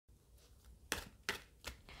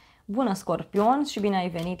Bună Scorpion și bine ai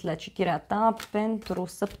venit la citirea ta pentru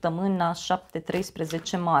săptămâna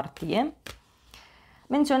 7-13 martie.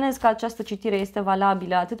 Menționez că această citire este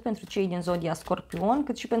valabilă atât pentru cei din zodia Scorpion,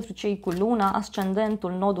 cât și pentru cei cu luna,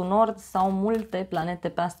 ascendentul, nodul nord sau multe planete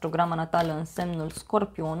pe astrograma natală în semnul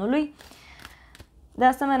Scorpionului. De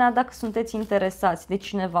asemenea, dacă sunteți interesați de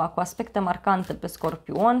cineva cu aspecte marcante pe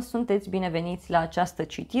Scorpion, sunteți bineveniți la această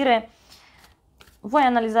citire. Voi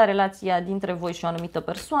analiza relația dintre voi și o anumită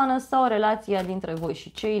persoană sau relația dintre voi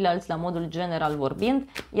și ceilalți la modul general vorbind,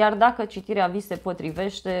 iar dacă citirea vi se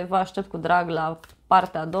potrivește, vă aștept cu drag la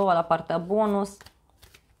partea a doua, la partea bonus.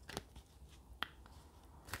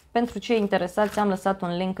 Pentru cei interesați am lăsat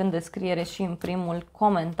un link în descriere și în primul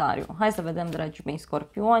comentariu. Hai să vedem, dragii mei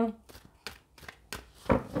scorpioni.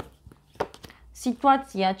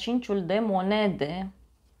 Situația, 5-ul de monede.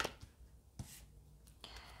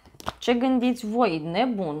 Ce gândiți voi?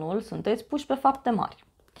 Nebunul, sunteți puși pe fapte mari.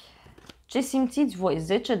 Ce simțiți voi?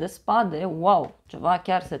 10 de spade, wow, ceva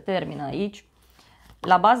chiar se termină aici.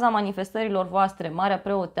 La baza manifestărilor voastre, Marea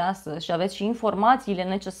Preoteasă, și aveți și informațiile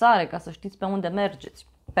necesare ca să știți pe unde mergeți.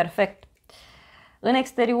 Perfect. În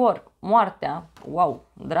exterior, moartea, wow,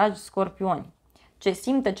 dragi scorpioni. Ce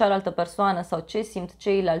simte cealaltă persoană sau ce simt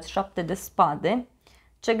ceilalți 7 de spade.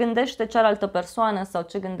 Ce gândește cealaltă persoană sau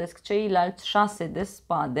ce gândesc ceilalți 6 de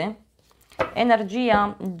spade.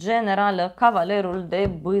 Energia generală, cavalerul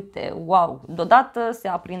de bâte. Wow! Deodată se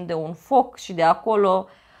aprinde un foc și de acolo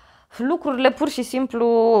lucrurile pur și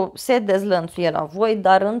simplu se dezlănțuie la voi,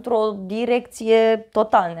 dar într-o direcție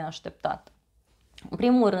total neașteptată. În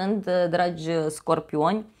primul rând, dragi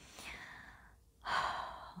scorpioni,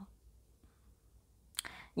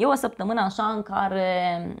 e o săptămână așa în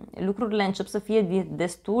care lucrurile încep să fie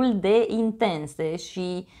destul de intense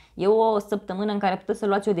și e o săptămână în care puteți să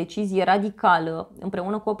luați o decizie radicală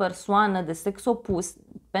împreună cu o persoană de sex opus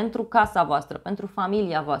pentru casa voastră, pentru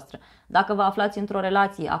familia voastră. Dacă vă aflați într-o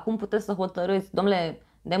relație, acum puteți să hotărâți, domnule,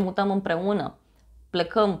 ne mutăm împreună,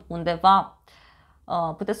 plecăm undeva.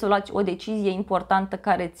 Puteți să luați o decizie importantă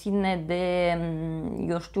care ține de,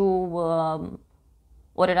 eu știu,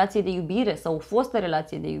 o relație de iubire sau o fostă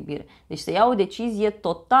relație de iubire. Deci se ia o decizie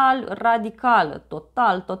total radicală,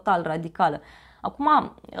 total radicală.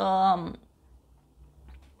 Acum,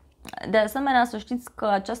 de asemenea, să știți că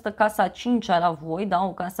această casa a 5-a la voi, da,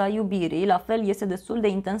 o casa a iubirii, la fel este destul de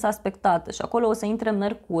intens aspectată și acolo o să intre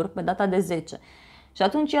Mercur pe data de 10. Și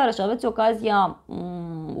atunci iarăși aveți ocazia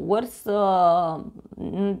ori să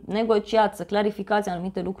negociați, să clarificați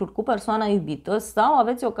anumite lucruri cu persoana iubită sau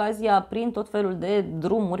aveți ocazia prin tot felul de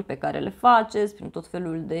drumuri pe care le faceți, prin tot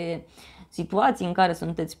felul de situații în care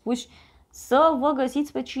sunteți puși, să vă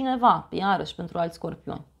găsiți pe cineva, iarăși pentru alți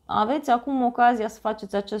scorpioni. Aveți acum ocazia să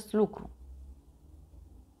faceți acest lucru.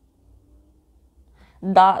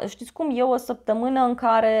 Da, știți cum e o săptămână în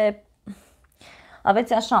care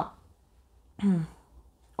aveți așa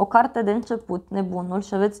o carte de început, nebunul,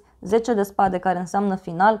 și aveți 10 de spade care înseamnă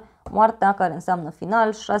final, moartea care înseamnă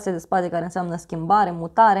final, 6 de spade care înseamnă schimbare,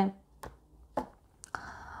 mutare.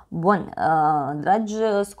 Bun, dragi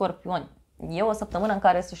scorpioni, e o săptămână în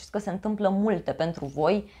care să știți că se întâmplă multe pentru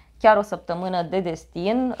voi, chiar o săptămână de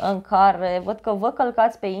destin în care văd că vă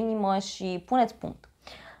călcați pe inimă și puneți punct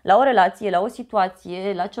la o relație, la o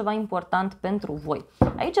situație, la ceva important pentru voi.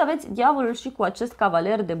 Aici aveți diavolul și cu acest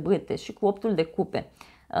cavaler de bâte și cu 8-ul de cupe.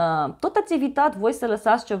 Tot ați evitat voi să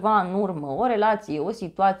lăsați ceva în urmă, o relație, o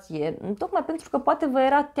situație, tocmai pentru că poate vă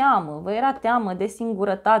era teamă de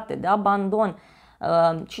singurătate, de abandon.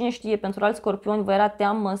 Cine știe, pentru alți scorpioni vă era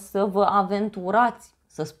teamă să vă aventurați,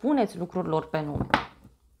 să spuneți lucrurilor pe nume.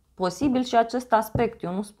 Posibil și acest aspect,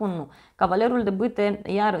 eu nu spun nu. Cavalerul de bâte,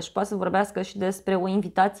 iarăși, poate să vorbească și despre o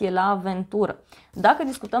invitație la aventură. Dacă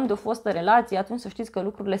discutăm de o fostă relație, atunci să știți că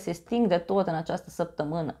lucrurile se sting de tot în această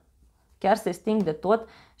săptămână. Chiar se sting de tot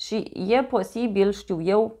și e posibil, știu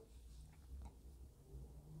eu,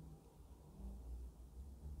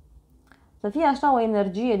 să fie așa o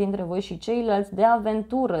energie dintre voi și ceilalți de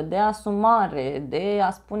aventură, de asumare, de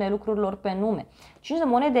a spune lucrurilor pe nume. 5 de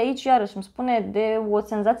monede aici iarăși îmi spune de o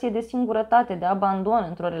senzație de singurătate, de abandon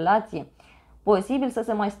într-o relație. Posibil să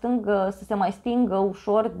se mai stingă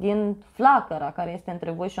ușor din flacăra care este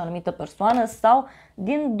între voi și o anumită persoană sau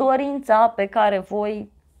din dorința pe care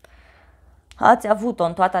voi ați avut-o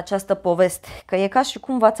în toată această poveste. Că e ca și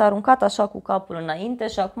cum v-ați aruncat așa cu capul înainte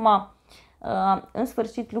și acum în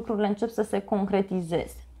sfârșit lucrurile încep să se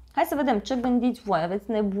concretizeze. Hai să vedem ce gândiți voi.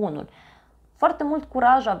 Aveți nebunul. Foarte mult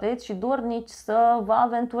curaj aveți și dornici să vă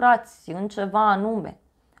aventurați în ceva anume.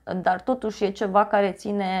 Dar totuși e ceva care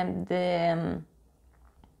ține de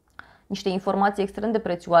niște informații extrem de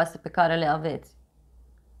prețioase pe care le aveți.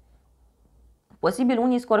 Posibil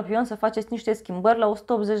unii scorpioni să faceți niște schimbări la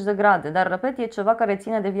 180 de grade, dar repet, e ceva care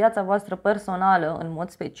ține de viața voastră personală în mod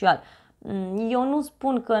special. Eu nu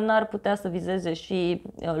spun că n-ar putea să vizeze și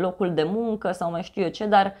locul de muncă sau mai știu eu ce,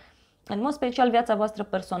 dar în mod special viața voastră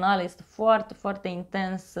personală este foarte, foarte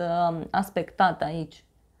intens aspectată aici.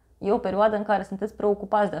 E o perioadă în care sunteți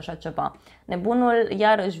preocupați de așa ceva. Nebunul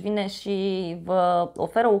iarăși vine și vă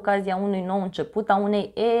oferă ocazia unui nou început, a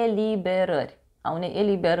unei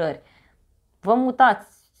eliberări. Vă mutați,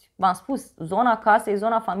 v-am spus, zona casei,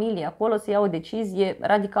 zona familiei, acolo se ia o decizie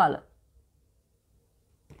radicală.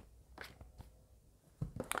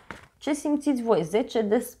 Ce simțiți voi? 10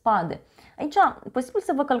 de spade. Aici, posibil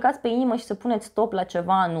să vă călcați pe inimă și să puneți stop la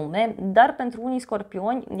ceva anume, dar pentru unii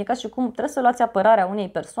scorpioni e ca și cum trebuie să luați apărarea unei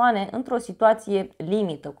persoane într-o situație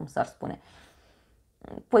limită, cum s-ar spune.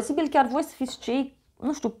 Posibil chiar voi să fiți cei,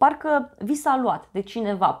 nu știu, parcă vi s-a luat de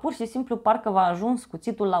cineva, pur și simplu parcă v-a ajuns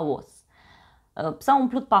cuțitul la os. S-a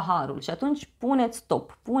umplut paharul și atunci puneți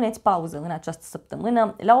stop, puneți pauză în această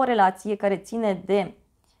săptămână la o relație care ține de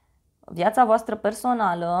viața voastră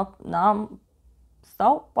personală, da?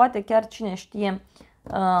 Sau poate chiar, cine știe,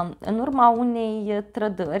 în urma unei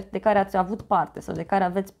trădări de care ați avut parte sau de care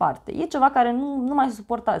aveți parte. E ceva care nu mai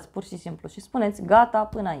suportați pur și simplu și spuneți gata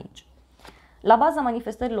până aici. La baza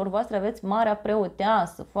manifestărilor voastre aveți Marea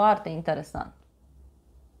Preoteasă, foarte interesant.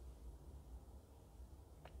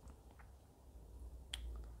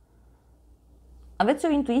 Aveți o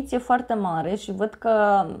intuiție foarte mare și văd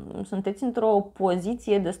că sunteți într-o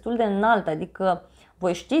poziție destul de înaltă, adică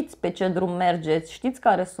voi știți pe ce drum mergeți, știți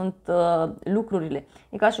care sunt lucrurile.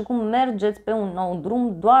 E ca și cum mergeți pe un nou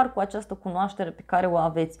drum doar cu această cunoaștere pe care o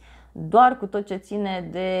aveți, doar cu tot ce ține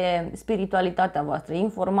de spiritualitatea voastră,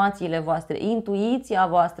 informațiile voastre, intuiția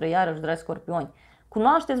voastră, iarăși, dragi scorpioni.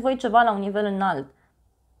 Cunoașteți voi ceva la un nivel înalt,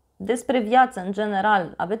 despre viață în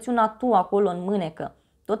general, aveți un atu acolo în mânecă.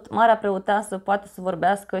 Tot Marea Preoteasă poate să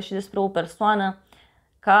vorbească și despre o persoană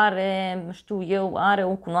care, știu eu, are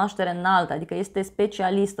o cunoaștere înaltă, adică este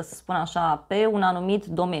specialistă, să spun așa, pe un anumit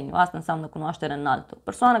domeniu. Asta înseamnă cunoaștere înaltă. O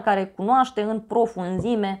persoană care cunoaște în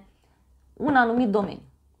profunzime un anumit domeniu.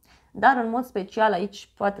 Dar în mod special aici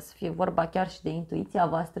poate să fie vorba chiar și de intuiția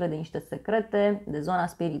voastră, de niște secrete, de zona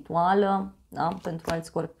spirituală, da? Pentru alți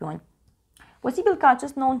scorpioni. Posibil ca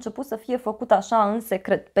acest nou început să fie făcut așa în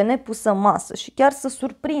secret, pe nepusă masă și chiar să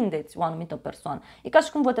surprindeți o anumită persoană. E ca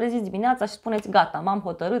și cum vă treziți dimineața și spuneți gata, m-am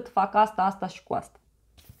hotărât, fac asta, asta și cu asta.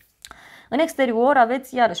 În exterior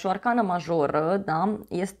aveți iarăși o arcană majoră, da?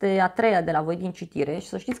 Este a treia de la voi din citire și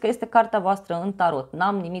să știți că este cartea voastră în tarot.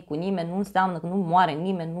 N-am nimic cu nimeni, nu înseamnă că nu moare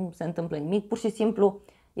nimeni, nu se întâmplă nimic, pur și simplu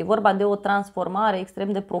e vorba de o transformare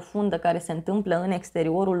extrem de profundă care se întâmplă în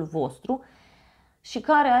exteriorul vostru și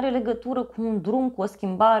care are legătură cu un drum, cu o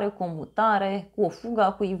schimbare, cu o mutare, cu o fugă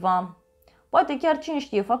a cuiva. Poate chiar, cine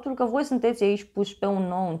știe, faptul că voi sunteți aici puși pe un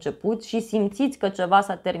nou început și simțiți că ceva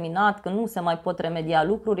s-a terminat, că nu se mai pot remedia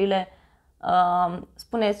lucrurile,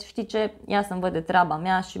 spuneți, știi ce, ia să-mi văd de treaba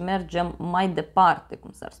mea și mergem mai departe,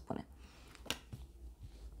 cum s-ar spune.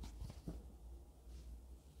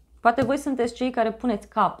 Poate voi sunteți cei care puneți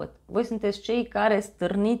capăt, voi sunteți cei care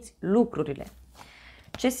stârniți lucrurile.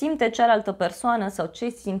 Ce simte cealaltă persoană sau ce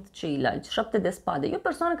simt ceilalți? 7 de spade. E o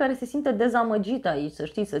persoană care se simte dezamăgită aici, să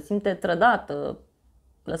știți, se simte trădată,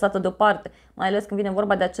 lăsată deoparte. Mai ales când vine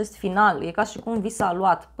vorba de acest final. E ca și cum vi s-a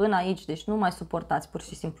luat până aici, deci nu mai suportați pur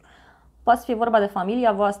și simplu. Poate să fie vorba de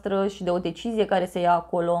familia voastră și de o decizie care se ia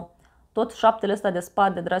acolo. Tot 7 ăsta de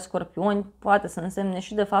spade, dragi scorpioni, poate să însemne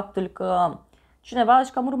și de faptul că cineva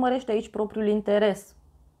își cam urmărește aici propriul interes.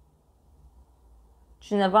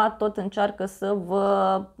 Cineva tot încearcă să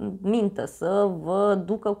vă mintă, să vă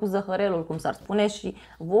ducă cu zăhărelul, cum s-ar spune, și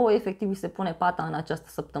voi efectiv vi se pune pata în această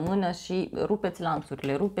săptămână și rupeți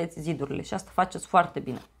lanțurile, rupeți zidurile și asta faceți foarte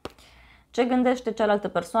bine. Ce gândește cealaltă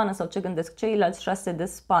persoană sau ce gândesc ceilalți? 6 de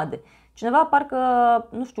spade. Cineva parcă,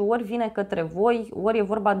 nu știu, ori vine către voi, ori e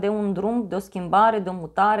vorba de un drum, de o schimbare, de o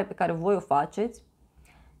mutare pe care voi o faceți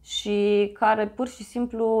și care pur și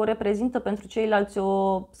simplu reprezintă pentru ceilalți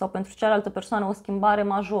sau pentru cealaltă persoană o schimbare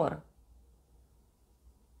majoră.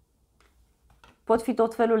 Pot fi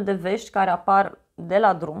tot felul de vești care apar de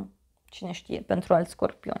la drum, cine știe, pentru alți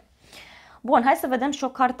scorpioni. Bun, hai să vedem și o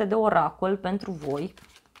carte de oracol pentru voi.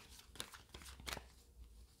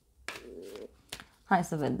 Hai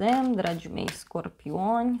să vedem, dragii mei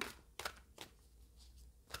scorpioni.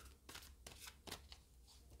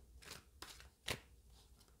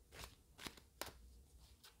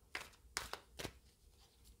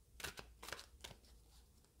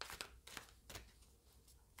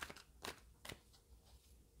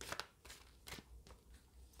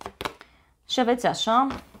 Și aveți așa,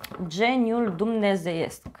 Geniul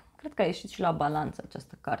dumnezeiesc. Cred că a ieșit și la Balanță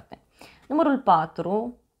această carte. Numărul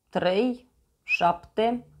 4, 3,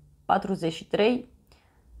 7, 43.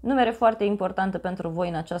 Numere foarte importante pentru voi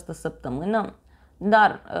în această săptămână.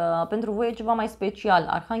 Dar pentru voi e ceva mai special.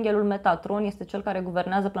 Arhanghelul Metatron este cel care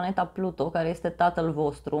guvernează planeta Pluto, care este tatăl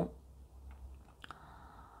vostru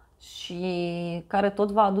și care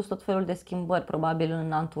tot v-a adus tot felul de schimbări, probabil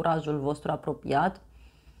în anturajul vostru apropiat.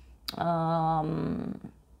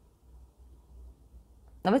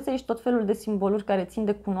 Aveți aici tot felul de simboluri care țin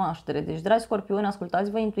de cunoaștere. Deci, dragi scorpioni,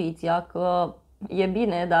 ascultați-vă intuiția că e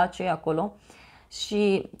bine, da, ce e acolo.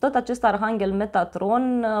 Și tot acest arhanghel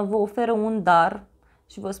Metatron vă oferă un dar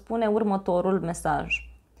și vă spune următorul mesaj.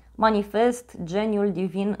 Manifest geniul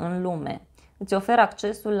divin în lume. Îți oferă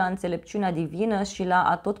accesul la înțelepciunea divină și la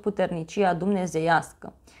atotputernicia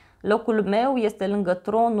dumnezeiască. Locul meu este lângă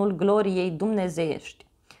tronul gloriei dumnezeiești.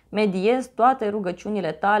 Mediez toate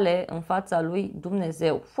rugăciunile tale în fața lui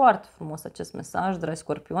Dumnezeu. Foarte frumos acest mesaj, dragi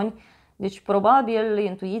scorpioni. Deci probabil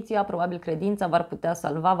intuiția, probabil credința v-ar putea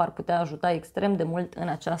salva, v-ar putea ajuta extrem de mult în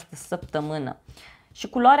această săptămână. Și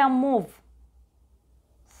culoarea mov,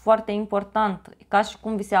 foarte important, ca și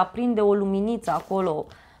cum vi se aprinde o luminiță acolo.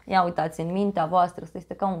 Ia uitați, în mintea voastră, asta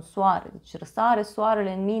este ca un soare, deci răsare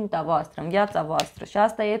soarele în mintea voastră, în viața voastră și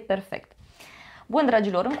asta e perfect. Bun,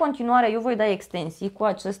 dragilor, în continuare eu voi da extensii cu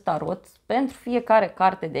acest tarot pentru fiecare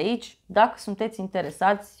carte de aici. Dacă sunteți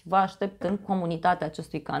interesați, vă aștept în comunitatea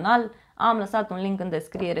acestui canal. Am lăsat un link în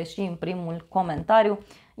descriere și în primul comentariu.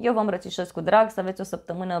 Eu vă îmbrățișez cu drag, să aveți o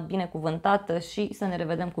săptămână binecuvântată și să ne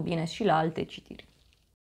revedem cu bine și la alte citiri.